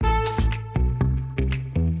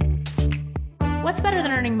What's better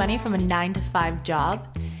than earning money from a 9-to-5 job?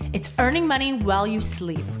 It's earning money while you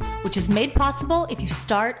sleep, which is made possible if you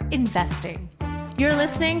start investing. You're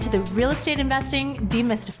listening to the Real Estate Investing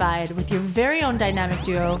Demystified with your very own dynamic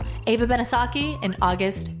duo, Ava Benisaki and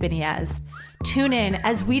August Biniaz. Tune in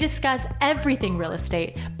as we discuss everything real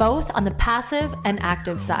estate, both on the passive and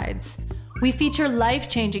active sides. We feature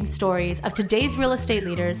life-changing stories of today's real estate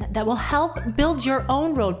leaders that will help build your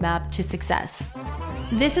own roadmap to success.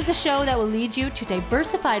 This is a show that will lead you to a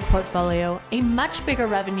diversified portfolio, a much bigger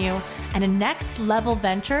revenue, and a next-level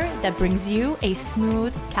venture that brings you a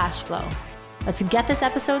smooth cash flow. Let's get this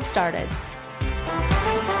episode started.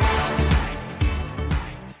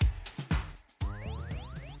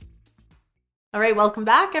 All right, welcome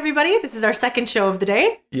back, everybody. This is our second show of the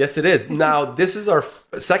day. Yes, it is. Now, this is our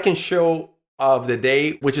second show of the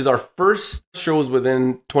day, which is our first shows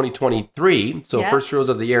within 2023. So first shows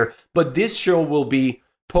of the year. But this show will be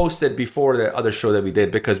posted before the other show that we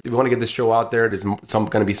did because we want to get this show out there. There's going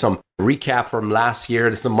to be some recap from last year.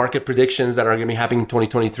 There's some market predictions that are going to be happening in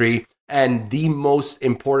 2023. And the most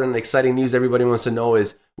important and exciting news everybody wants to know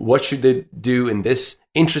is what should they do in this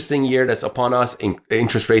interesting year that's upon us?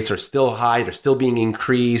 Interest rates are still high. They're still being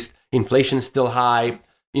increased. Inflation's still high.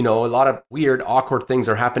 You know, a lot of weird, awkward things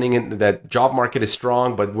are happening. In that job market is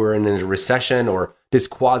strong, but we're in a recession or this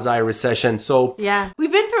quasi-recession. So yeah,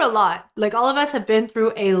 we've been through a lot. Like all of us have been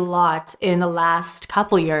through a lot in the last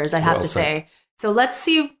couple years, I have to say. So let's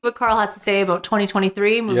see what Carl has to say about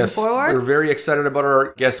 2023 moving forward. We're very excited about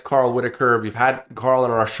our guest, Carl Whitaker. We've had Carl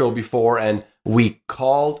on our show before, and we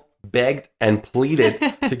called, begged, and pleaded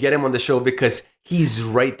to get him on the show because he's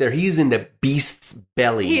right there. He's in the beast's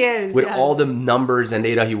belly. He is, with all the numbers and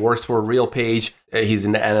data. He works for RealPage. He's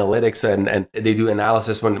in the analytics, and they do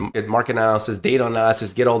analysis, market analysis, data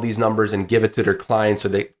analysis, get all these numbers and give it to their clients so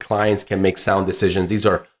that clients can make sound decisions. These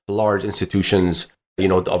are large institutions, you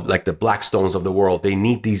know, of like the Blackstones of the world. They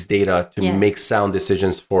need these data to make sound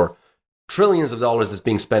decisions for trillions of dollars that's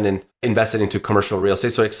being invested into commercial real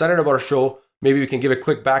estate. So excited about our show. Maybe we can give a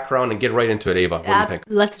quick background and get right into it, Ava. What do you think?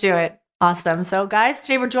 Let's do it. Awesome. So guys,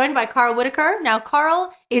 today we're joined by Carl Whitaker. Now,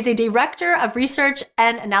 Carl is a director of research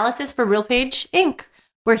and analysis for RealPage Inc.,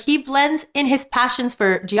 where he blends in his passions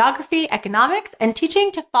for geography, economics, and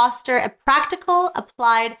teaching to foster a practical,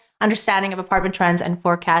 applied understanding of apartment trends and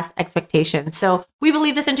forecast expectations. So we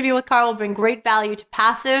believe this interview with Carl will bring great value to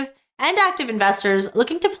passive and active investors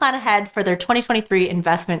looking to plan ahead for their 2023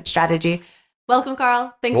 investment strategy. Welcome,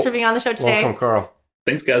 Carl. Thanks for being on the show today. Welcome, Carl.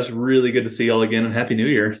 Thanks, guys. Really good to see y'all again, and Happy New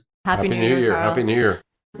Year. Happy New Year, Carl. Happy New Year.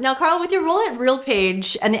 Now, Carl, with your role at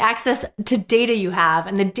RealPage and the access to data you have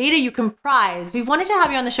and the data you comprise, we wanted to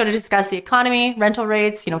have you on the show to discuss the economy, rental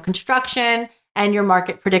rates, construction, and your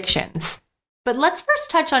market predictions. But let's first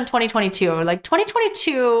touch on 2022. Like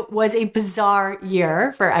 2022 was a bizarre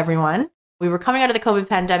year for everyone. We were coming out of the COVID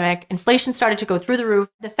pandemic. Inflation started to go through the roof.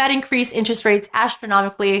 The Fed increased interest rates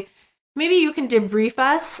astronomically. Maybe you can debrief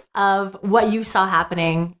us of what you saw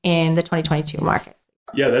happening in the 2022 market.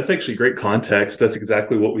 Yeah, that's actually great context. That's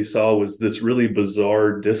exactly what we saw was this really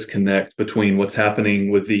bizarre disconnect between what's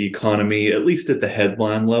happening with the economy, at least at the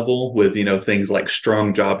headline level, with, things like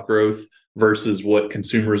strong job growth versus what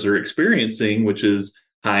consumers are experiencing, which is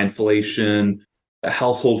high inflation,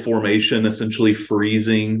 household formation essentially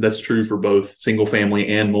freezing. That's true for both single family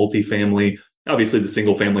and multifamily. Obviously, the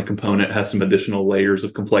single family component has some additional layers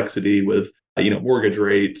of complexity with, mortgage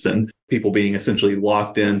rates and people being essentially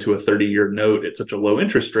locked into a 30-year note at such a low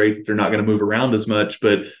interest rate that they're not going to move around as much.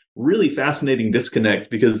 But really fascinating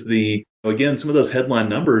disconnect because some of those headline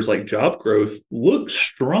numbers like job growth look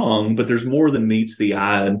strong, but there's more than meets the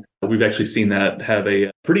eye. And we've actually seen that have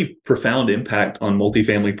a pretty profound impact on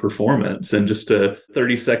multifamily performance. And just a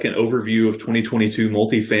 30-second overview of 2022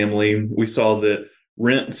 multifamily, we saw that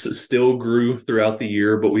rents still grew throughout the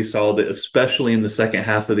year, but we saw that especially in the second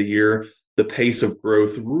half of the year, the pace of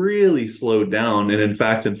growth really slowed down. And in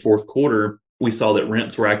fact, in fourth quarter, we saw that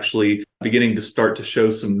rents were actually beginning to start to show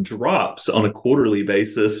some drops on a quarterly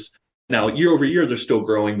basis. Now, year over year, they're still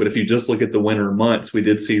growing, but if you just look at the winter months, we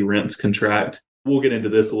did see rents contract. We'll get into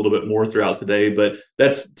this a little bit more throughout today, but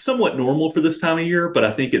that's somewhat normal for this time of year. But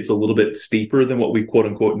I think it's a little bit steeper than what we quote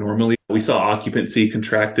unquote normally. We saw occupancy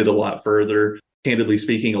contracted a lot further. Candidly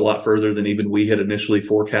speaking, a lot further than even we had initially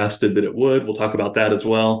forecasted that it would. We'll talk about that as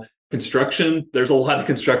well. Construction, there's a lot of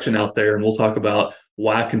construction out there, and we'll talk about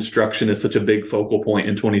why construction is such a big focal point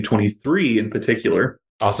in 2023 in particular.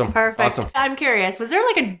 Awesome. Perfect. Awesome. I'm curious, was there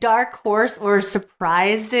like a dark horse or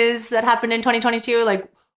surprises that happened in 2022? Like,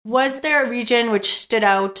 was there a region which stood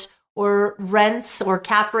out, or rents or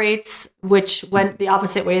cap rates which went the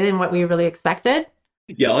opposite way than what we really expected?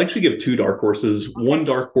 Yeah, I'll actually give two dark horses. One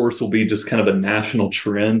dark horse will be just kind of a national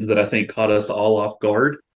trend that I think caught us all off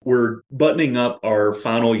guard. We're buttoning up our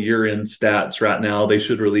final year-end stats right now. They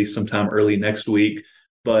should release sometime early next week.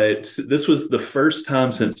 But this was the first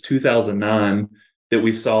time since 2009 that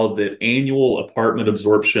we saw that annual apartment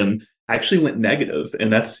absorption actually went negative.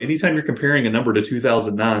 And that's anytime you're comparing a number to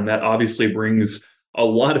 2009, that obviously brings a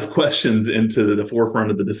lot of questions into the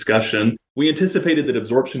forefront of the discussion. We anticipated that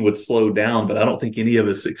absorption would slow down, but I don't think any of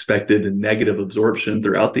us expected negative absorption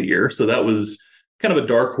throughout the year. So that was kind of a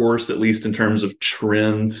dark horse, at least in terms of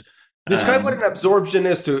trends. Describe what an absorption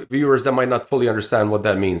is to viewers that might not fully understand what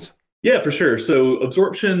that means. Yeah, for sure. So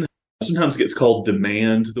absorption sometimes gets called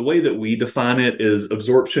demand. The way that we define it is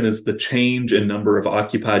absorption is the change in number of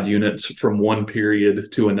occupied units from one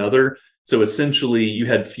period to another. So essentially, you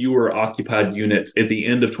had fewer occupied units at the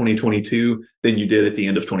end of 2022 than you did at the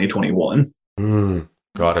end of 2021.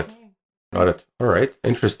 Got it. Got it. All right.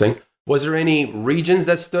 Interesting. Was there any regions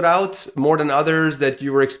that stood out more than others that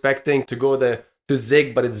you were expecting to go to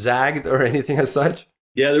zig, but it zagged or anything as such?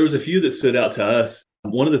 Yeah, there was a few that stood out to us.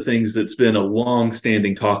 One of the things that's been a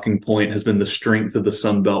long-standing talking point has been the strength of the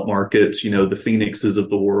Sun Belt markets, the Phoenixes of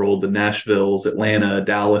the world, the Nashvilles, Atlanta,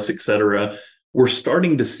 Dallas, et cetera. We're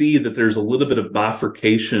starting to see that there's a little bit of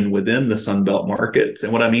bifurcation within the Sun Belt markets.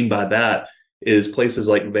 And what I mean by that is places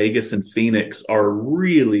like Vegas and Phoenix are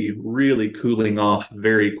really, really cooling off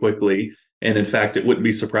very quickly. And in fact, it wouldn't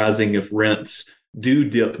be surprising if rents do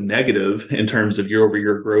dip negative in terms of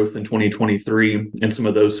year-over-year growth in 2023 in some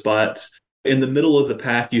of those spots. In the middle of the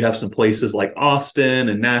pack, you have some places like Austin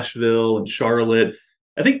and Nashville and Charlotte.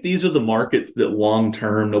 I think these are the markets that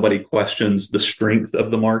long-term, nobody questions the strength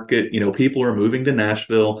of the market. People are moving to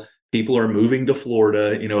Nashville. People are moving to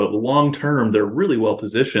Florida. Long-term, they're really well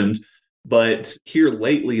positioned. But here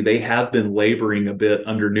lately, they have been laboring a bit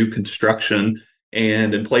under new construction.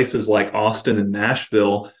 And in places like Austin and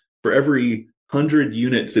Nashville, for every 100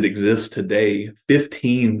 units that exist today,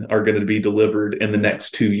 15 are going to be delivered in the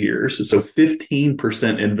next 2 years. So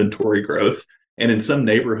 15% inventory growth. And in some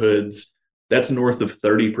neighborhoods, that's north of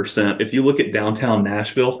 30%. If you look at downtown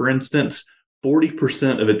Nashville, for instance,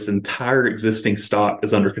 40% of its entire existing stock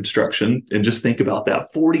is under construction. And just think about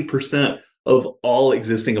that. 40% of all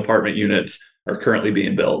existing apartment units are currently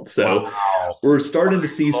being built. So we're starting to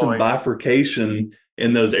see some bifurcation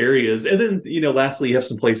in those areas. And then, lastly, you have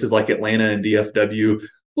some places like Atlanta and DFW, a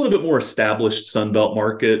little bit more established Sunbelt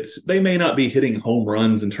markets. They may not be hitting home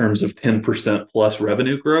runs in terms of 10% plus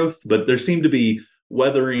revenue growth, but there seem to be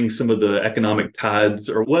weathering some of the economic tides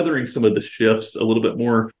or weathering some of the shifts a little bit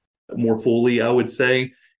more fully, I would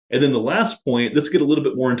say. And then the last point, let's get a little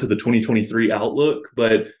bit more into the 2023 outlook,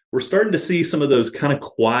 but we're starting to see some of those kind of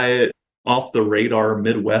quiet, off the radar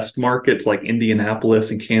Midwest markets like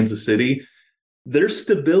Indianapolis and Kansas City. Their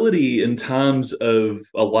stability in times of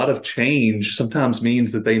a lot of change sometimes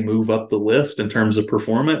means that they move up the list in terms of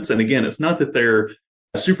performance. And again, it's not that they're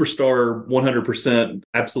superstar 100%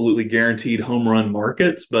 absolutely guaranteed home run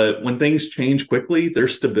markets, but when things change quickly, their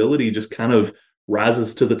stability just kind of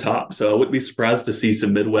rises to the top. So I wouldn't be surprised to see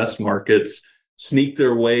some Midwest markets sneak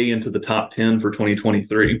their way into the top 10 for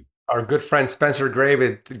 2023. Our good friend Spencer Gray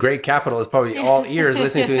with Great Capital is probably all ears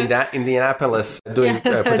listening to Indianapolis doing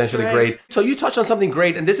potentially great. So you touched on something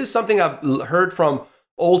great, and this is something I've heard from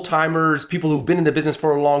old timers, people who've been in the business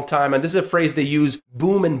for a long time, and this is a phrase they use: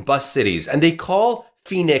 boom and bust cities, and they call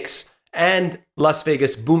Phoenix and Las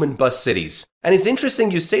Vegas boom and bust cities. And it's interesting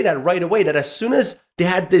you say that right away, that as soon as they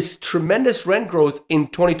had this tremendous rent growth in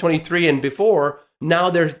 2023 and before, now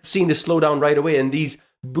they're seeing the slowdown right away in these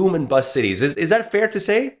boom and bust cities. Is that fair to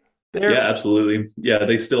say? Yeah, absolutely. Yeah,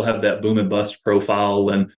 they still have that boom and bust profile.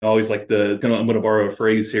 And I always like I'm going to borrow a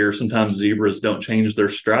phrase here. Sometimes zebras don't change their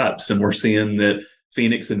stripes. And we're seeing that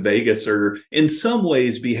Phoenix and Vegas are in some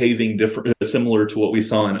ways behaving different, similar to what we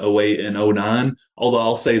saw in 08 and 09. Although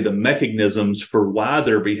I'll say the mechanisms for why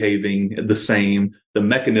they're behaving the same, the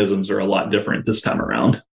mechanisms are a lot different this time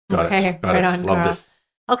around. Got it. Love this.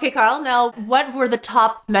 Okay, Carl, now what were the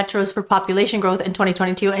top metros for population growth in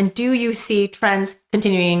 2022? And do you see trends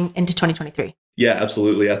continuing into 2023? Yeah,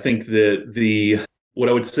 absolutely. I think that what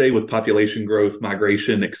I would say with population growth,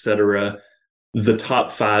 migration, et cetera, the top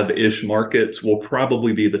 5-ish markets will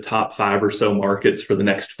probably be the top 5 or so markets for the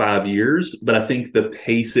next 5 years. But I think the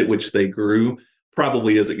pace at which they grew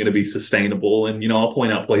probably isn't going to be sustainable. And, I'll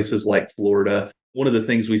point out places like Florida. One of the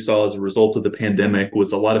things we saw as a result of the pandemic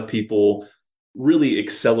was a lot of people really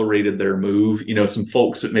accelerated their move. Some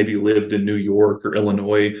folks that maybe lived in New York or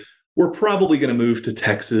Illinois were probably going to move to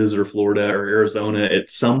Texas or Florida or Arizona at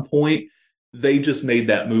some point. they just made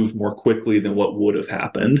that move more quickly than what would have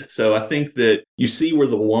happened. So I think that you see where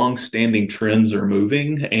the long-standing trends are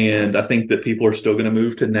moving, and I think that people are still going to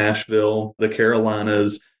move to Nashville, the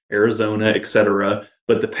Carolinas, Arizona, et cetera.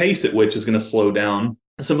 But the pace at which is going to slow down.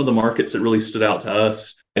 Some of the markets that really stood out to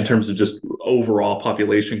us in terms of just overall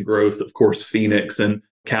population growth, of course, Phoenix and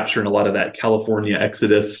capturing a lot of that California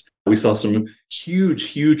exodus. We saw some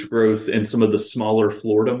huge growth in some of the smaller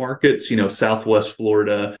Florida markets, Southwest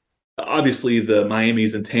Florida. Obviously, the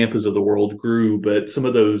Miamis and Tampas of the world grew, but some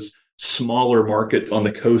of those smaller markets on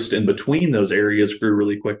the coast in between those areas grew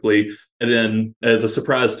really quickly. And then, as a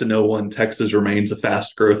surprise to no one, Texas remains a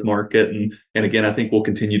fast growth market. And again, I think we'll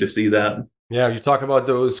continue to see that. Yeah, you talk about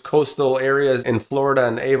those coastal areas in Florida,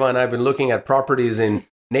 and Ava and I have been looking at properties in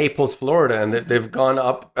Naples, Florida, and they've gone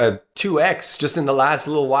up 2x just in the last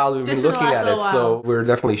little while we've been looking at it. So we're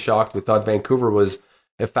definitely shocked. We thought Vancouver was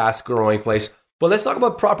a fast growing place. But let's talk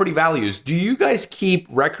about property values. Do you guys keep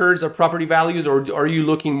records of property values, or are you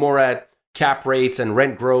looking more at cap rates and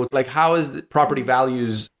rent growth? Like, how is the property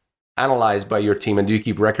values analyzed by your team, and do you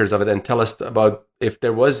keep records of it? And tell us about if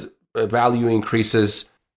there was value increases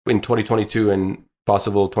in 2022 and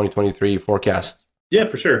possible 2023 forecasts. Yeah,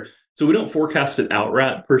 for sure. So we don't forecast it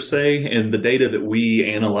outright per se, and the data that we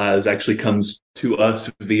analyze actually comes to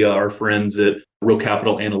us via our friends at Real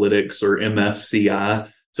Capital Analytics, or MSCI.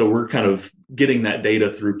 So we're kind of getting that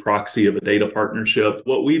data through proxy of a data partnership.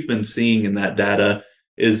 What we've been seeing in that data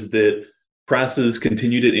is that prices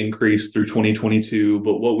continued to increase through 2022.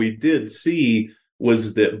 But what we did see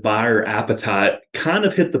was that buyer appetite kind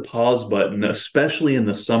of hit the pause button, especially in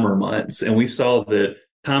the summer months. And we saw that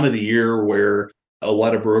time of the year where a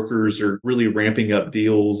lot of brokers are really ramping up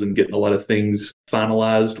deals and getting a lot of things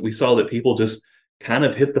finalized. We saw that people just kind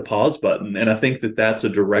of hit the pause button. And I think that that's a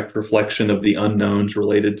direct reflection of the unknowns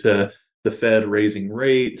related to the Fed raising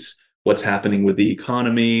rates, what's happening with the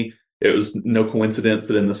economy. It was no coincidence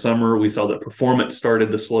that in the summer, we saw that performance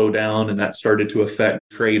started to slow down, and that started to affect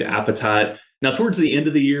trade appetite. Now, towards the end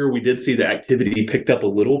of the year, we did see the activity picked up a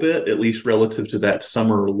little bit, at least relative to that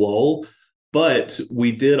summer lull. But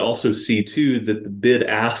we did also see, too, that the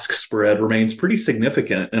bid-ask spread remains pretty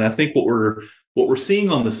significant. And I think what we're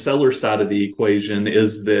seeing on the seller side of the equation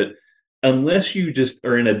is that unless you just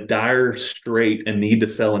are in a dire strait and need to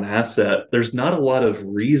sell an asset, there's not a lot of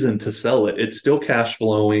reason to sell it. It's still cash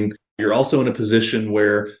flowing. You're also in a position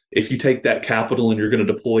where if you take that capital and you're going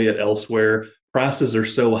to deploy it elsewhere, prices are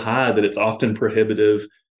so high that it's often prohibitive.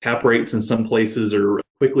 Cap rates in some places are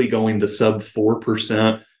quickly going to sub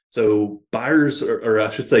 4%. So buyers, or I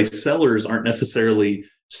should say sellers, aren't necessarily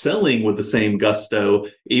selling with the same gusto,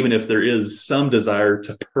 even if there is some desire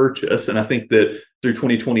to purchase. And I think that through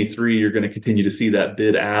 2023, you're going to continue to see that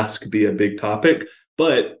bid ask be a big topic.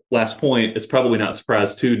 But last point, it's probably not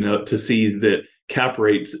surprised to see that cap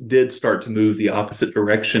rates did start to move the opposite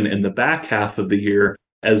direction in the back half of the year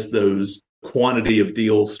as those quantity of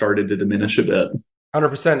deals started to diminish a bit.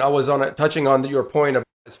 100%. I was touching on your point of,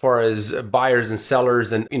 as far as buyers and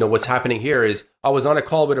sellers, and what's happening here is I was on a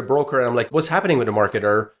call with a broker, and I'm like, what's happening with the market?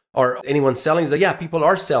 Are anyone selling? He's like, yeah, people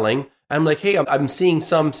are selling. I'm like, hey, I'm seeing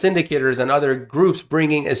some syndicators and other groups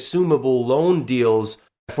bringing assumable loan deals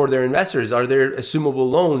for their investors. Are there assumable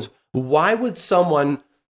loans? Why would someone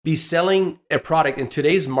be selling a product in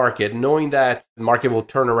today's market, knowing that the market will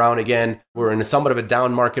turn around again? We're in somewhat of a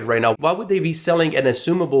down market right now. Why would they be selling an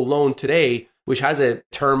assumable loan today, which has a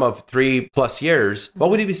term of 3+ years? Why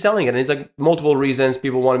would he be selling it? And it's like multiple reasons.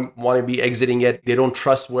 People want to be exiting it. They don't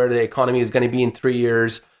trust where the economy is going to be in 3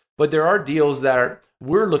 years. But there are deals that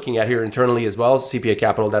we're looking at here internally as well, CPA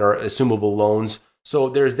Capital, that are assumable loans. So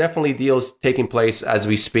there's definitely deals taking place as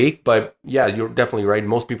we speak. But yeah, you're definitely right.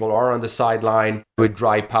 Most people are on the sideline with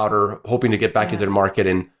dry powder, hoping to get back into the market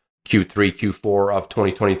in Q3, Q4 of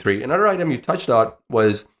 2023. Another item you touched on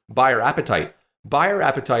was buyer appetite. Buyer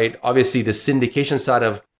appetite, obviously the syndication side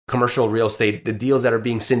of commercial real estate, the deals that are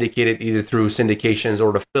being syndicated either through syndications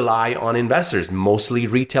or to rely on investors, mostly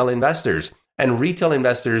retail investors. And retail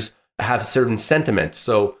investors have certain sentiment.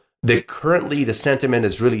 So currently the sentiment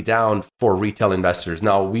is really down for retail investors.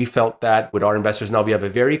 Now, we felt that with our investors. Now we have a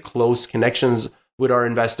very close connections with our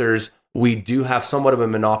investors. We do have somewhat of a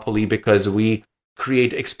monopoly because we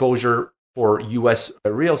create exposure for U.S.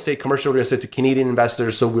 real estate, commercial real estate, to Canadian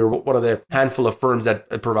investors. So we're one of the handful of firms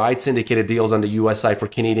that provide syndicated deals on the U.S. side for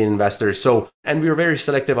Canadian investors. And we were very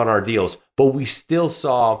selective on our deals, but we still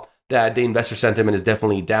saw that the investor sentiment is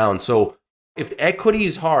definitely down. So if equity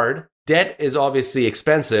is hard, debt is obviously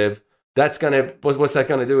expensive. What's that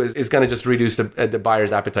going to do is going to just reduce the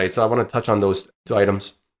buyer's appetite. So I want to touch on those two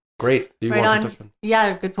items. Great. Do you want to touch on?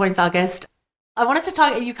 Yeah, good points, August. I wanted to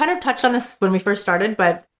talk, you kind of touched on this when we first started,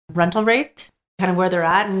 but rental rate, kind of where they're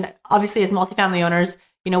at. And obviously as multifamily owners,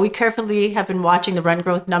 we carefully have been watching the rent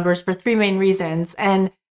growth numbers for three main reasons.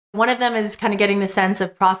 And one of them is kind of getting the sense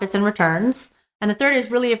of profits and returns. And the third is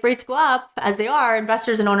really if rates go up, as they are,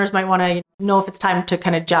 investors and owners might want to know if it's time to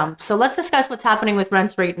kind of jump. So let's discuss what's happening with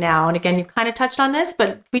rents right now. And again, you kind of touched on this,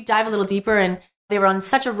 but we dive a little deeper, and they were on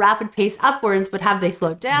such a rapid pace upwards, but have they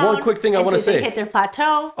slowed down? One quick thing I want to say. Did they hit their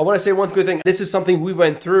plateau? I want to say one quick thing. This is something we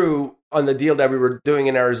went through on the deal that we were doing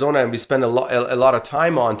in Arizona, and we spent a lot of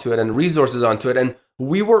time onto it and resources onto it. And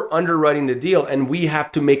we were underwriting the deal, and we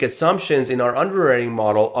have to make assumptions in our underwriting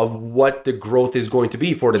model of what the growth is going to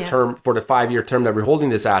be for the term, for the 5-year term that we're holding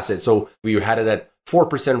this asset. So we had it at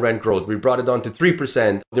 4% rent growth. We brought it down to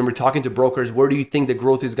 3%. Then we're talking to brokers, where do you think the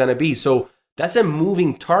growth is going to be? So that's a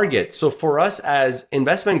moving target. So for us as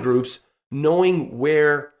investment groups, knowing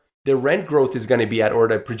where the rent growth is going to be at, or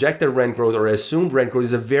the projected rent growth or assumed rent growth,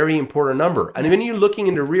 is a very important number. And when you're looking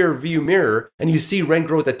in the rear view mirror and you see rent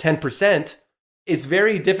growth at 10%, it's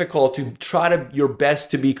very difficult to try your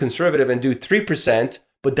best to be conservative and do 3%,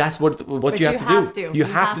 but that's what you have to do. You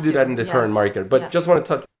have to do that in the current market. But just want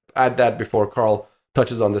to add that before Carl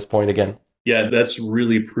touches on this point again. Yeah, that's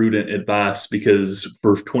really prudent advice, because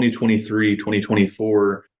for 2023,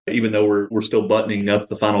 2024, even though we're still buttoning up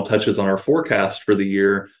the final touches on our forecast for the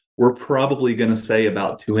year, we're probably going to say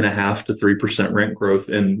about 2.5% to 3% rent growth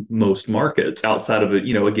in most markets, outside of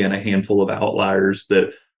again, a handful of outliers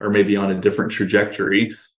that are maybe on a different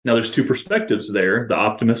trajectory. Now, there's two perspectives there. The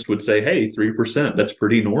optimist would say, hey, 3%, that's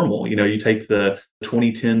pretty normal. You take the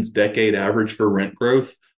 2010s decade average for rent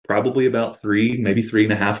growth, probably about 3, maybe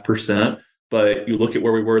 3.5%. But you look at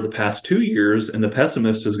where we were the past 2 years, and the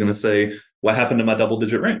pessimist is going to say, what happened to my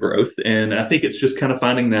double-digit rent growth? And I think it's just kind of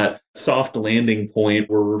finding that soft landing point.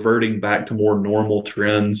 We're reverting back to more normal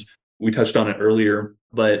trends. We touched on it earlier,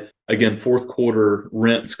 but again, fourth quarter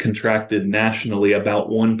rents contracted nationally about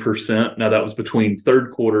 1%. Now, that was between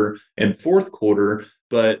third quarter and fourth quarter,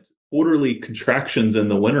 but quarterly contractions in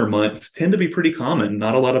the winter months tend to be pretty common.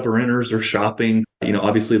 Not a lot of renters are shopping.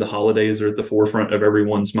 Obviously the holidays are at the forefront of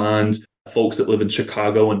everyone's minds. Folks that live in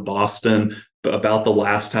Chicago and Boston, about the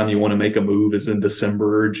last time you want to make a move is in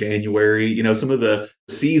December or January. Some of the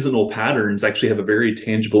seasonal patterns actually have a very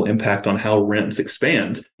tangible impact on how rents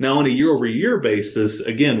expand. Now, on a year-over-year basis,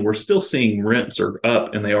 again, we're still seeing rents are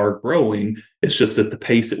up and they are growing. It's just that the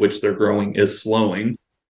pace at which they're growing is slowing.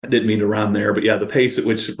 I didn't mean to rhyme there, but yeah, the pace at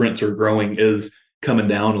which rents are growing is coming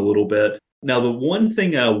down a little bit. Now, the one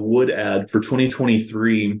thing I would add for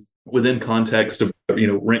 2023, within context of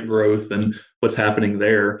rent growth and what's happening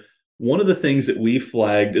there, one of the things that we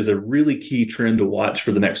flagged as a really key trend to watch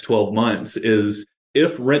for the next 12 months is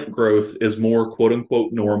if rent growth is more quote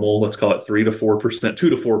unquote normal, let's call it 3 to 4%, 2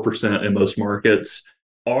 to 4% in most markets,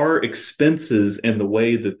 are expenses and the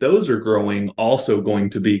way that those are growing also going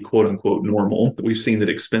to be quote unquote normal? We've seen that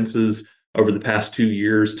expenses over the past 2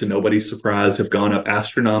 years, to nobody's surprise, have gone up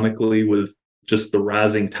astronomically with just the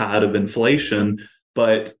rising tide of inflation.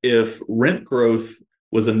 But if rent growth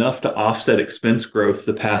was enough to offset expense growth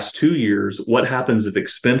the past 2 years, what happens if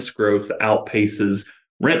expense growth outpaces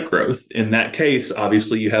rent growth? In that case,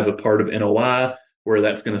 obviously you have a part of NOI where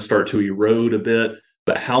that's going to start to erode a bit.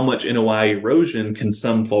 But how much NOI erosion can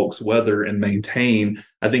some folks weather and maintain?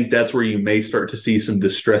 I think that's where you may start to see some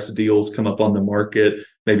distressed deals come up on the market,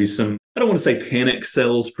 maybe some, I don't want to say panic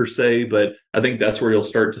sales per se, but I think that's where you'll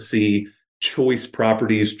start to see choice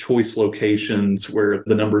properties, choice locations, where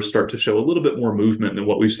the numbers start to show a little bit more movement than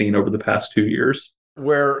what we've seen over the past 2 years.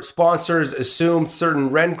 Where sponsors assumed certain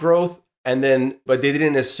rent growth, but they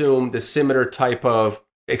didn't assume the similar type of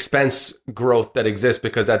expense growth that exists,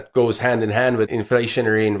 because that goes hand in hand with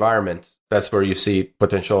inflationary environment. That's where you see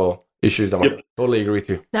potential issues. I totally agree with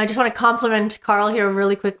you. Now, I just want to compliment Carl here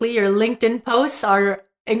really quickly. Your LinkedIn posts are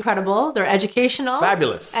incredible. They're educational.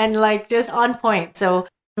 Fabulous. And just on point. So,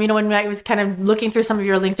 when I was kind of looking through some of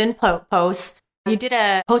your LinkedIn posts, you did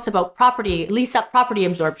a post about lease-up property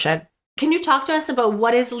absorption. Can you talk to us about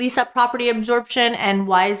what is lease-up property absorption and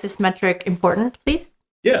why is this metric important, please?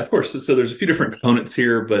 Yeah, of course. So there's a few different components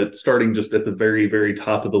here, but starting just at the very, very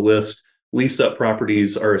top of the list, lease-up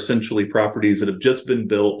properties are essentially properties that have just been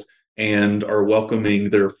built and are welcoming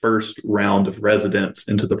their first round of residents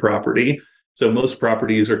into the property. So most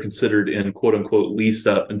properties are considered in quote-unquote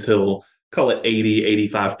lease-up until, call it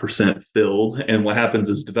 85% filled. And what happens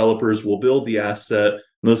is developers will build the asset.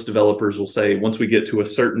 Most developers will say, once we get to a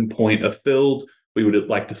certain point of filled, we would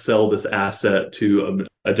like to sell this asset to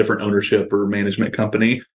a different ownership or management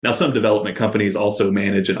company. Now, some development companies also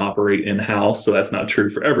manage and operate in-house, so that's not true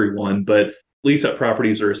for everyone. But Lease-up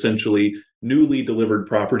properties are essentially newly delivered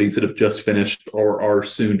properties that have just finished or are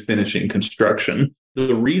soon finishing construction.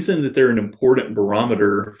 The reason that they're an important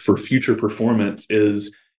barometer for future performance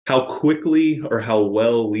is how quickly or how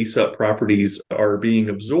well lease-up properties are being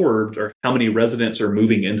absorbed, or how many residents are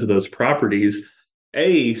moving into those properties.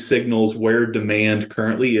 Signals where demand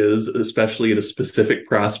currently is, especially at a specific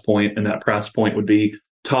price point, and that price point would be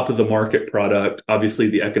top of the market product. Obviously,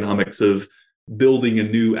 the economics of building a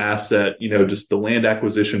new asset, just the land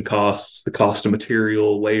acquisition costs, the cost of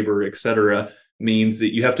material, labor, et cetera, means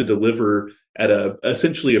that you have to deliver at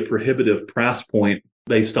essentially a prohibitive price point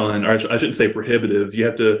based on, or I shouldn't say prohibitive, you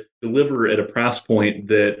have to deliver at a price point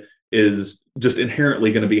that is just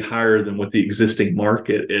inherently going to be higher than what the existing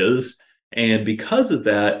market is. And because of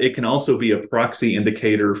that, it can also be a proxy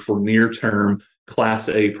indicator for near-term Class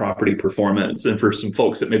A property performance. And for some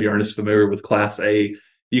folks that maybe aren't as familiar with Class A,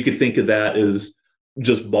 you could think of that as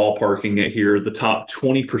just ballparking it here, the top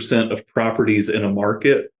 20% of properties in a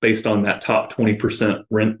market based on that top 20%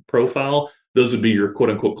 rent profile. Those would be your quote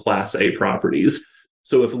unquote Class A properties.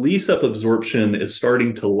 So if lease-up absorption is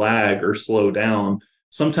starting to lag or slow down,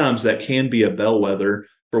 sometimes that can be a bellwether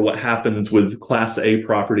for what happens with Class A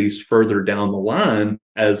properties further down the line,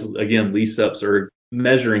 as again, lease-ups are a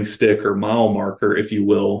measuring stick or mile marker, if you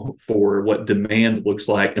will, for what demand looks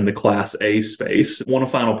like in the Class A space. One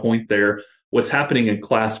final point there, what's happening in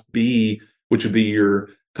Class B, which would be your,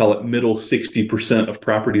 call it middle 60% of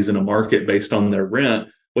properties in a market based on their rent,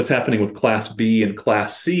 what's happening with Class B and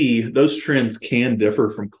Class C, those trends can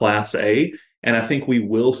differ from Class A. And I think we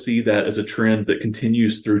will see that as a trend that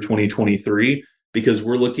continues through 2023, because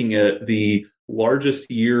we're looking at the largest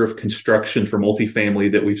year of construction for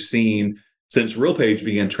multifamily that we've seen since RealPage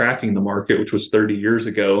began tracking the market, which was 30 years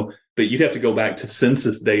ago. But you'd have to go back to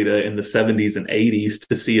census data in the 70s and 80s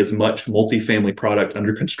to see as much multifamily product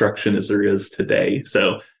under construction as there is today.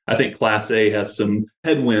 So I think Class A has some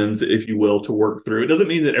headwinds, if you will, to work through. It doesn't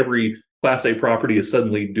mean that every Class A property is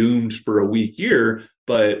suddenly doomed for a weak year,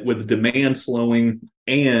 but with demand slowing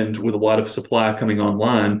and with a lot of supply coming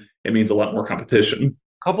online, it means a lot more competition.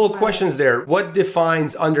 Couple of questions there. What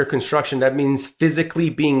defines under construction? That means physically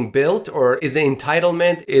being built, or is it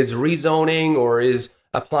entitlement, is rezoning, or is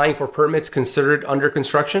applying for permits considered under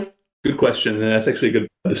construction? Good question. And that's actually a good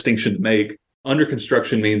distinction to make. Under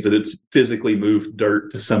construction means that it's physically moved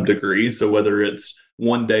dirt to some degree. So whether it's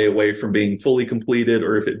one day away from being fully completed,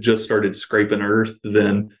 or if it just started scraping earth,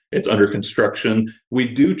 then it's under construction. We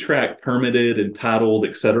do track permitted, entitled,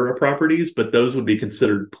 et cetera properties, but those would be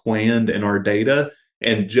considered planned in our data.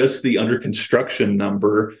 And just the under construction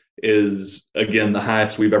number is, again, the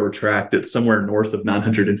highest we've ever tracked. It's somewhere north of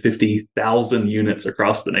 950,000 units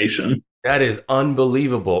across the nation. That is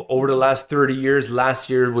unbelievable. Over the last 30 years, last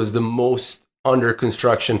year was the most under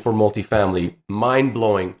construction for multifamily. Mind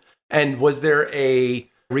blowing. And was there a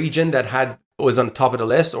region that was on the top of the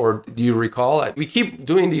list, or do you recall? We keep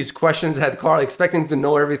doing these questions at Carl, expecting to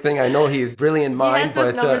know everything. I know he's brilliant mind,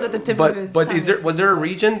 but was there a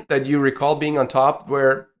region that you recall being on top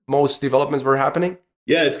where most developments were happening?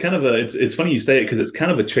 Yeah, it's kind of it's funny you say it, because it's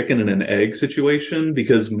kind of a chicken and an egg situation,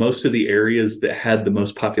 because most of the areas that had the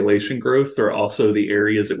most population growth are also the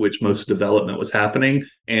areas at which most development was happening.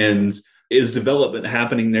 And is development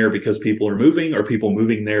happening there because people are moving, or people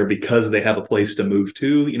moving there because they have a place to move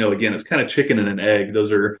to? Again, it's kind of chicken and an egg.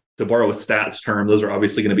 Those are, to borrow a stats term, those are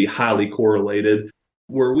obviously going to be highly correlated.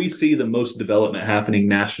 Where we see the most development happening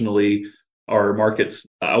nationally are markets,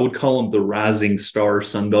 I would call them the rising star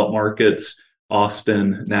Sunbelt markets: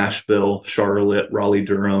 Austin, Nashville, Charlotte,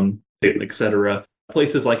 Raleigh-Durham, et cetera.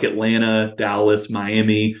 Places like Atlanta, Dallas,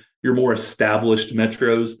 Miami, your more established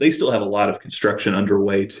metros, they still have a lot of construction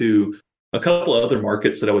underway too. A couple of other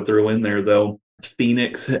markets that I would throw in there, though,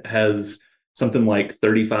 Phoenix has something like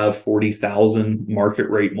 40,000 market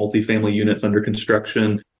rate multifamily units under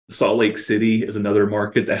construction. Salt Lake City is another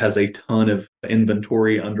market that has a ton of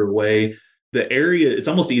inventory underway. The area, it's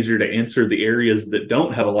almost easier to answer the areas that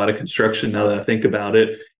don't have a lot of construction now that I think about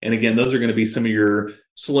it. And again, those are going to be some of your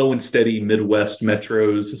slow and steady Midwest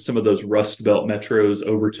metros, some of those Rust Belt metros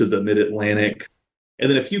over to the Mid-Atlantic. And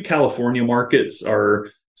then a few California markets are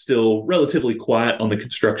still relatively quiet on the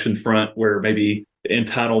construction front, where maybe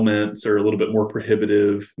entitlements are a little bit more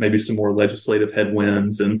prohibitive, maybe some more legislative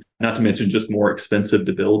headwinds, and not to mention just more expensive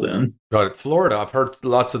to build in. Got it. Florida, I've heard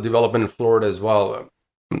lots of development in Florida as well.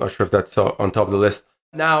 I'm not sure if that's on top of the list.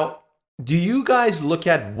 Now, do you guys look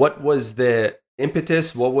at what was the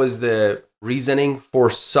impetus? What was the reasoning for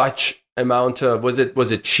such amount of, was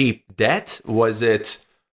it cheap debt? What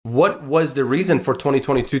was the reason for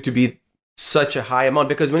 2022 to be such a high amount?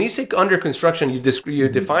 Because when you say under construction, you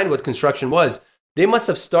defined what construction was. They must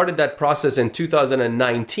have started that process in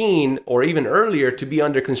 2019 or even earlier to be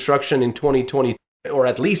under construction in 2020 or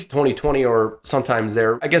at least 2020 or sometimes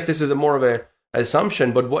there. I guess this is more of a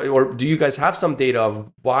assumption, but or do you guys have some data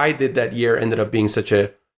of why did that year ended up being such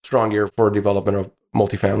a strong year for development of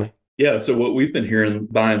multifamily? Yeah, so what we've been hearing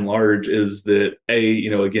by and large is that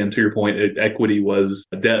again, to your point, debt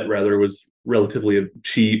was relatively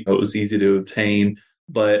cheap. It was easy to obtain.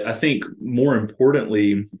 But I think more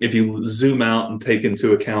importantly, if you zoom out and take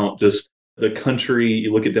into account just the country,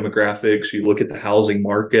 you look at demographics, you look at the housing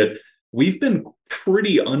market, we've been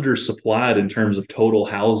pretty undersupplied in terms of total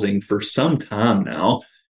housing for some time now.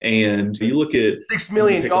 And you look at 6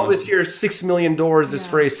 million, you always hear 6 million doors, this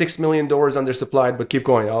phrase, 6 million doors undersupplied, but keep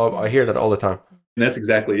going. I hear that all the time. And that's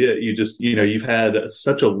exactly it. You've had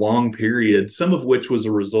such a long period, some of which was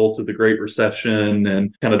a result of the Great Recession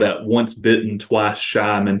and kind of that once bitten, twice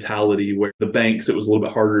shy mentality where the banks, it was a little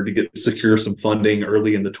bit harder to secure some funding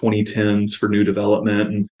early in the 2010s for new development.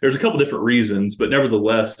 And there's a couple different reasons, but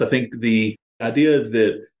nevertheless, I think the idea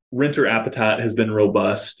that renter appetite has been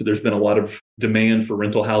robust. There's been a lot of demand for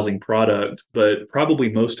rental housing product, but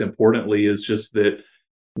probably most importantly is just that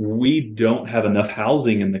we don't have enough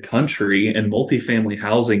housing in the country, and multifamily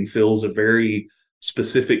housing fills a very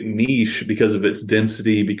specific niche because of its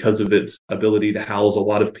density, because of its ability to house a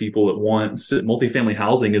lot of people at once. Multifamily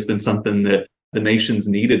housing has been something that the nation's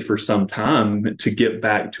needed for some time to get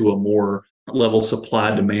back to a more level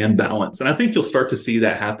supply-demand balance. And I think you'll start to see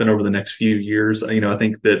that happen over the next few years. I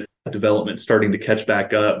think that development's starting to catch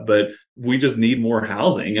back up, but we just need more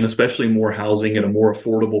housing, and especially more housing at a more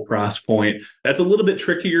affordable price point. That's a little bit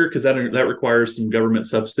trickier because that requires some government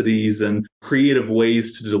subsidies and creative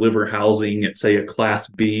ways to deliver housing at, say, a Class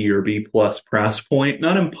B or B plus price point.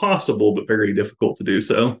 Not impossible, but very difficult to do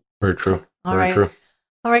so. Very true. Very true.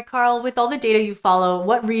 All right, Carl, with all the data you follow,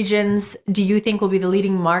 what regions do you think will be the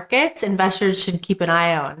leading markets investors should keep an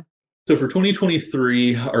eye on? So for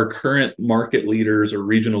 2023, our current market leaders or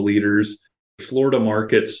regional leaders, Florida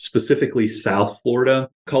markets, specifically South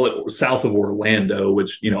Florida, call it south of Orlando,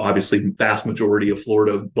 which, obviously vast majority of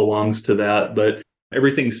Florida belongs to that. But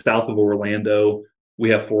everything south of Orlando,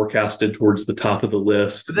 we have forecasted towards the top of the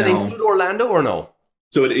list. Does that include Orlando or no?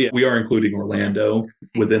 So we are including Orlando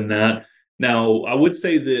within that. Now, I would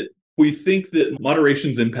say that we think that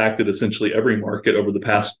moderation's impacted essentially every market over the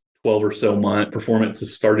past 12 or so months. Performance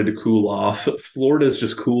has started to cool off. Florida's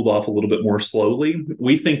just cooled off a little bit more slowly.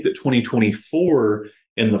 We think that 2024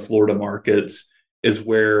 in the Florida markets is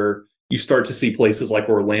where you start to see places like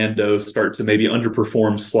Orlando start to maybe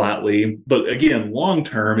underperform slightly. But again, long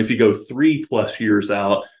term, if you go 3+ years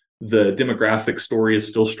out, the demographic story is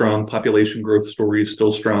still strong. Population growth story is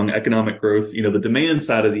still strong. Economic growth, the demand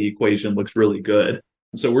side of the equation looks really good.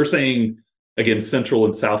 So we're saying, again, Central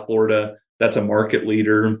and South Florida, that's a market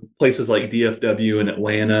leader. Places like DFW and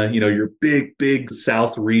Atlanta, your big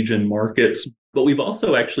South region markets. But we've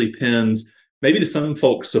also actually pinned, maybe to some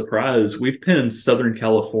folks' surprise, we've pinned Southern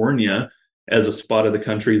California as a spot of the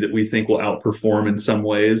country that we think will outperform in some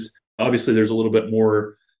ways. Obviously, there's a little bit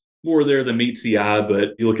more there than meets the eye, but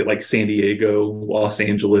you look at like San Diego, Los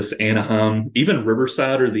Angeles, Anaheim, even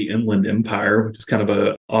Riverside or the Inland Empire, which is kind of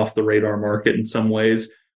a off the radar market in some ways.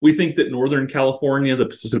 We think that Northern California, the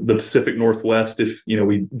Pacific Northwest, if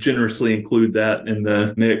we generously include that in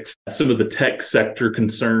the mix, some of the tech sector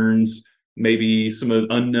concerns, maybe some of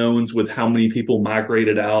the unknowns with how many people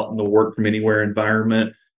migrated out in the work from anywhere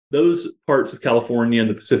environment, those parts of California and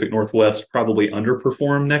the Pacific Northwest probably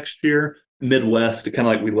underperform next year. Midwest, kind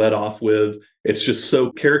of like we led off with, it's just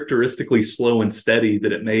so characteristically slow and steady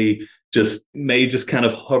that it may just kind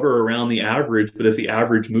of hover around the average. But if the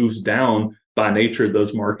average moves down, by nature,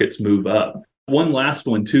 those markets move up. One last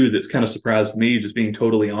one, too, that's kind of surprised me, just being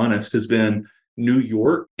totally honest, has been New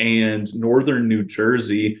York and northern New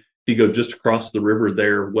Jersey. If you go just across the river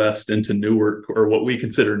there, west into Newark, or what we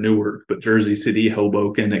consider Newark, but Jersey City,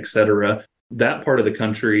 Hoboken, etc., that part of the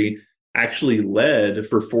country actually led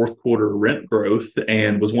for fourth quarter rent growth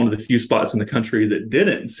and was one of the few spots in the country that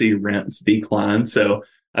didn't see rents decline. So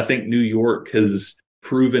I think New York has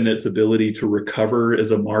proven its ability to recover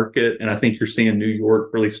as a market. And I think you're seeing New York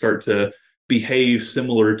really start to behave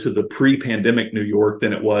similar to the pre-pandemic New York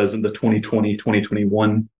than it was in the 2020,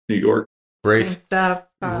 2021 New York. Great stuff.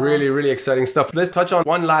 Really, really exciting stuff. Let's touch on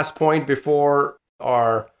one last point before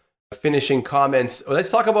our finishing comments. Let's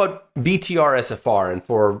talk about BTR-SFR. And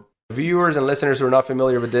for viewers and listeners who are not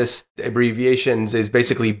familiar with this, abbreviations is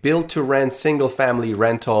basically build to rent, single family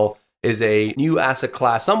rental is a new asset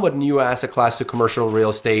class, somewhat new asset class to commercial real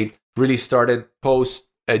estate, really started post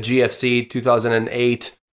GFC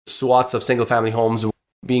 2008, swaths of single family homes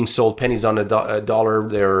being sold pennies on a dollar.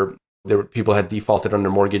 There people had defaulted on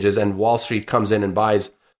their mortgages, and Wall Street comes in and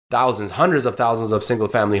buys thousands, hundreds of thousands of single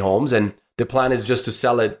family homes, and the plan is just to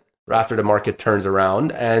sell it after the market turns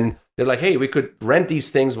around. And they're like, hey, we could rent these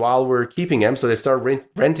things while we're keeping them. So they start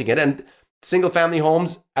renting it, and single family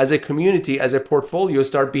homes as a community, as a portfolio,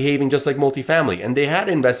 start behaving just like multifamily. And they had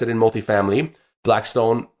invested in multifamily.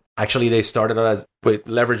 Blackstone, actually, they started with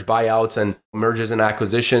leverage buyouts and mergers and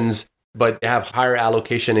acquisitions, but they have higher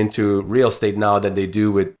allocation into real estate now than they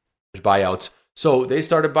do with buyouts. So they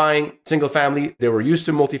started buying single family. They were used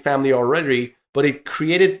to multifamily already, but it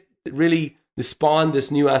created really spawned this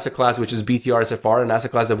new asset class, which is BTR-SFR, an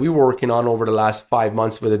asset class that we were working on over the last 5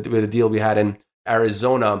 months with a deal we had in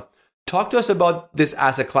Arizona. Talk to us about this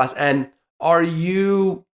asset class, and are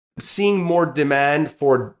you seeing more demand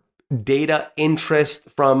for data interest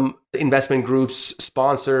from investment groups,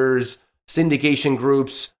 sponsors, syndication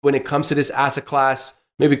groups when it comes to this asset class?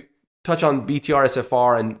 Maybe touch on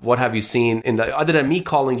BTR-SFR and what have you seen other than me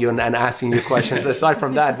calling you and asking you questions. Aside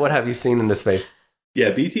from that, what have you seen in this space?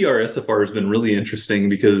 Yeah, BTR-SFR has been really interesting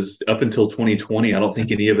because up until 2020, I don't think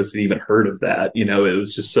any of us had even heard of that. It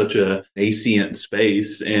was just such a nascent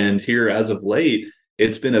space. And here as of late,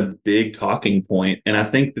 it's been a big talking point. And I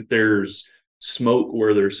think that there's smoke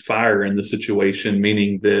where there's fire in the situation,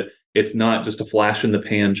 meaning that it's not just a flash in the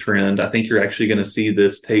pan trend. I think you're actually going to see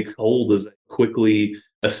this take hold as a quickly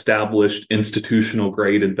established institutional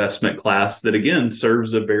grade investment class that, again,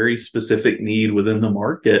 serves a very specific need within the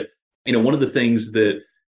market. One of the things that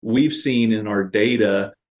we've seen in our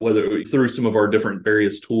data, whether through some of our different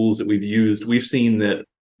various tools that we've used, we've seen that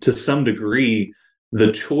to some degree,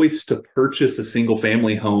 the choice to purchase a single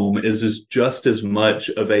family home is just as much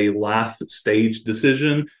of a life stage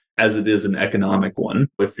decision as it is an economic one.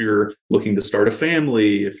 If you're looking to start a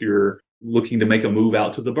family, if you're looking to make a move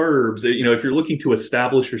out to the burbs, if you're looking to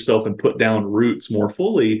establish yourself and put down roots more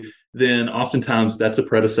fully, then oftentimes that's a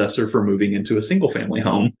predecessor for moving into a single family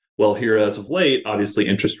home. Well, here as of late, obviously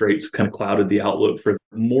interest rates kind of clouded the outlook for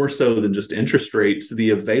more so than just interest rates.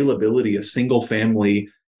 The availability of single family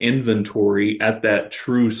inventory at that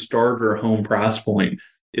true starter home price point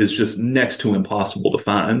is just next to impossible to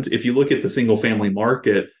find. If you look at the single family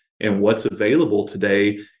market and what's available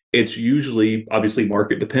today, it's usually obviously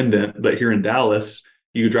market dependent, but here in Dallas,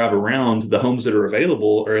 you drive around, the homes that are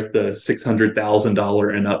available are at the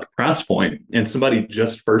 $600,000 and up price point. And somebody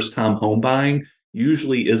just first time home buying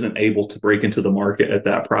usually isn't able to break into the market at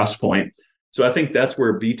that price point. So I think that's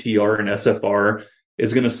where BTR and SFR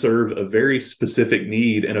is going to serve a very specific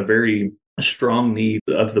need and a very strong need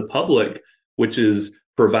of the public, which is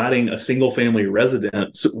providing a single family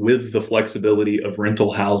residence with the flexibility of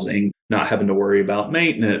rental housing, not having to worry about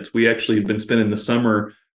maintenance. We actually have been spending the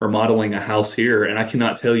summer remodeling a house here, and I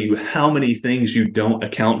cannot tell you how many things you don't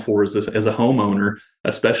account for as a homeowner,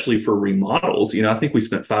 especially for remodels. I think we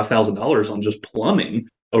spent $5,000 on just plumbing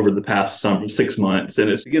over the past 6 months. And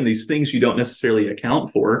it's, again, these things you don't necessarily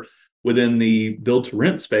account for. Within the build to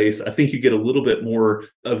rent space, I think you get a little bit more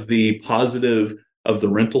of the positive of the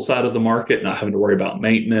rental side of the market, not having to worry about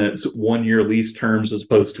maintenance, 1-year lease terms as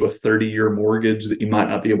opposed to a 30-year mortgage that you might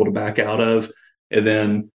not be able to back out of. And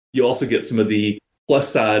then you also get some of the plus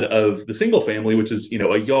side of the single family, which is,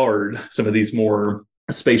 a yard, some of these more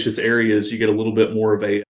spacious areas. You get a little bit more of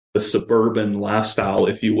a suburban lifestyle,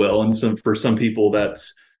 if you will. And for some people,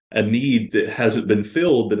 that's a need that hasn't been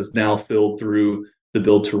filled, that is now filled through the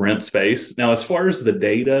build to rent space. Now, as far as the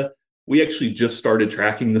data, we actually just started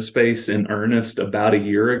tracking the space in earnest about a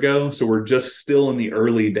year ago. So we're just still in the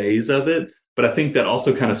early days of it. But I think that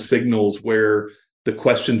also kind of signals where the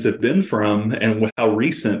questions have been from and how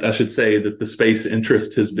recent, I should say, that the space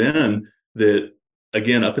interest has been. That,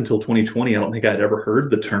 again, up until 2020, I don't think I'd ever heard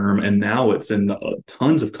the term. And now it's in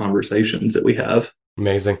tons of conversations that we have.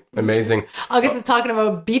 Amazing. August is talking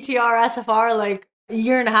about BTR-SFR like a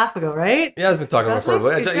year and a half ago, right? Yeah, I've been talking about it for a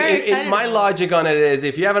while. My logic on it is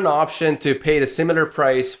if you have an option to pay the similar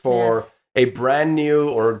price for a brand new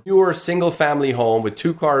or newer single family home with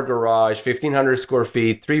 2-car garage, 1,500 square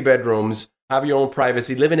feet, 3 bedrooms, have your own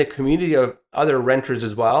privacy, live in a community of other renters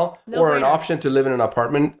as well, or an option to live in an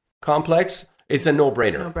apartment complex, it's a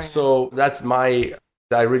no-brainer. So that's I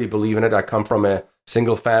really believe in it. I come from a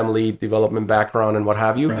single family development background and what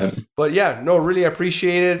have you. Right. But really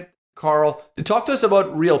appreciate it. Carl, to talk to us about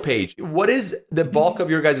RealPage. What is the bulk of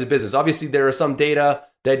your guys' business? Obviously, there are some data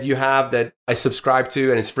that you have that I subscribe to,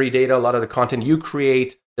 and it's free data. A lot of the content you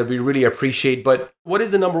create that we really appreciate. But what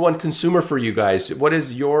is the number one consumer for you guys? What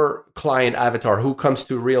is your client avatar? Who comes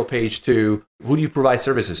to RealPage to? Who do you provide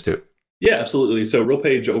services to? Yeah, absolutely. So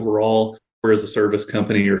RealPage overall, we're as a service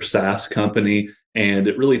company or SaaS company, and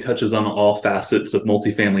it really touches on all facets of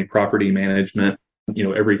multifamily property management.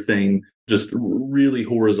 Everything just really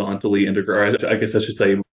horizontally integrated. I guess I should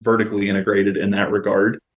say vertically integrated in that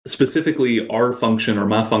regard. Specifically, our function or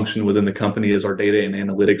my function within the company is our data and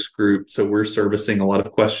analytics group. So we're servicing a lot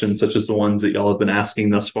of questions such as the ones that y'all have been asking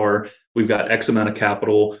thus far. We've got X amount of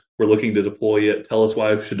capital. We're looking to deploy it. Tell us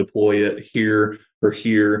why we should deploy it here or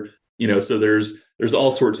here. So there's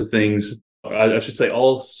all sorts of things. I should say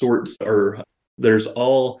there's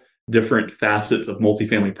all different facets of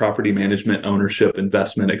multifamily property management, ownership,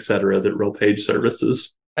 investment, et cetera, that RealPage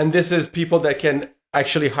services. And this is people that can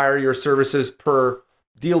actually hire your services per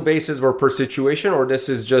deal basis or per situation, or this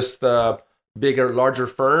is just bigger, larger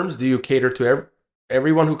firms? Do you cater to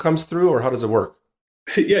everyone who comes through, or how does it work?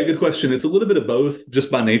 Yeah, good question. It's a little bit of both,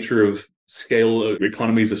 just by nature of scale,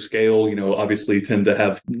 economies of scale. Obviously tend to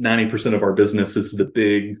have 90% of our business is the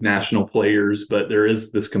big national players, but there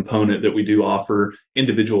is this component that we do offer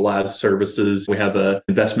individualized services. We have an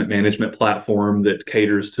investment management platform that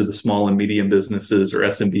caters to the small and medium businesses or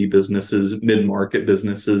SMB businesses, mid-market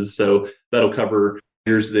businesses. So that'll cover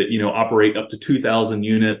operators that, operate up to 2,000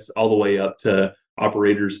 units all the way up to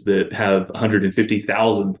operators that have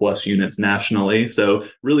 150,000 plus units nationally. So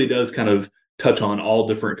really does kind of touch on all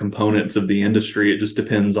different components of the industry. It just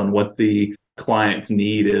depends on what the client's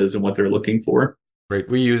need is and what they're looking for. Great.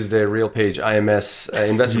 We use the RealPage IMS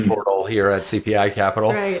investor portal here at CPI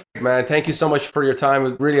Capital. Right. Man, thank you so much for your time.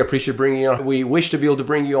 We really appreciate bringing you on. We wish to be able to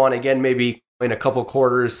bring you on again, maybe in a couple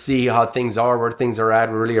quarters, see how things are, where things are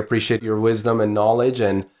at. We really appreciate your wisdom and knowledge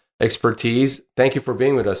and expertise. Thank you for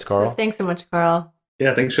being with us, Carl. Thanks so much, Carl.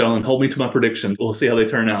 Yeah, thanks, Sheldon. Hold me to my predictions. We'll see how they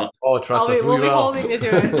turn out. Oh, trust us. We'll be holding you to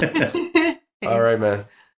it. All right, man.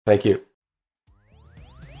 Thank you.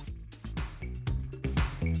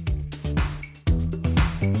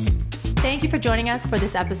 Thank you for joining us for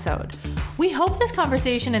this episode. We hope this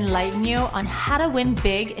conversation enlightened you on how to win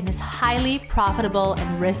big in this highly profitable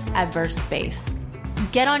and risk-averse space.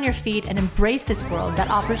 Get on your feet and embrace this world that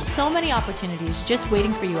offers so many opportunities just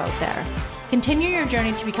waiting for you out there. Continue your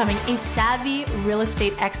journey to becoming a savvy real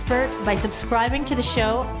estate expert by subscribing to the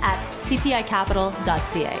show at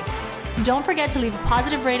cpicapital.ca. Don't forget to leave a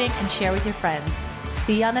positive rating and share with your friends.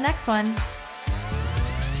 See you on the next one.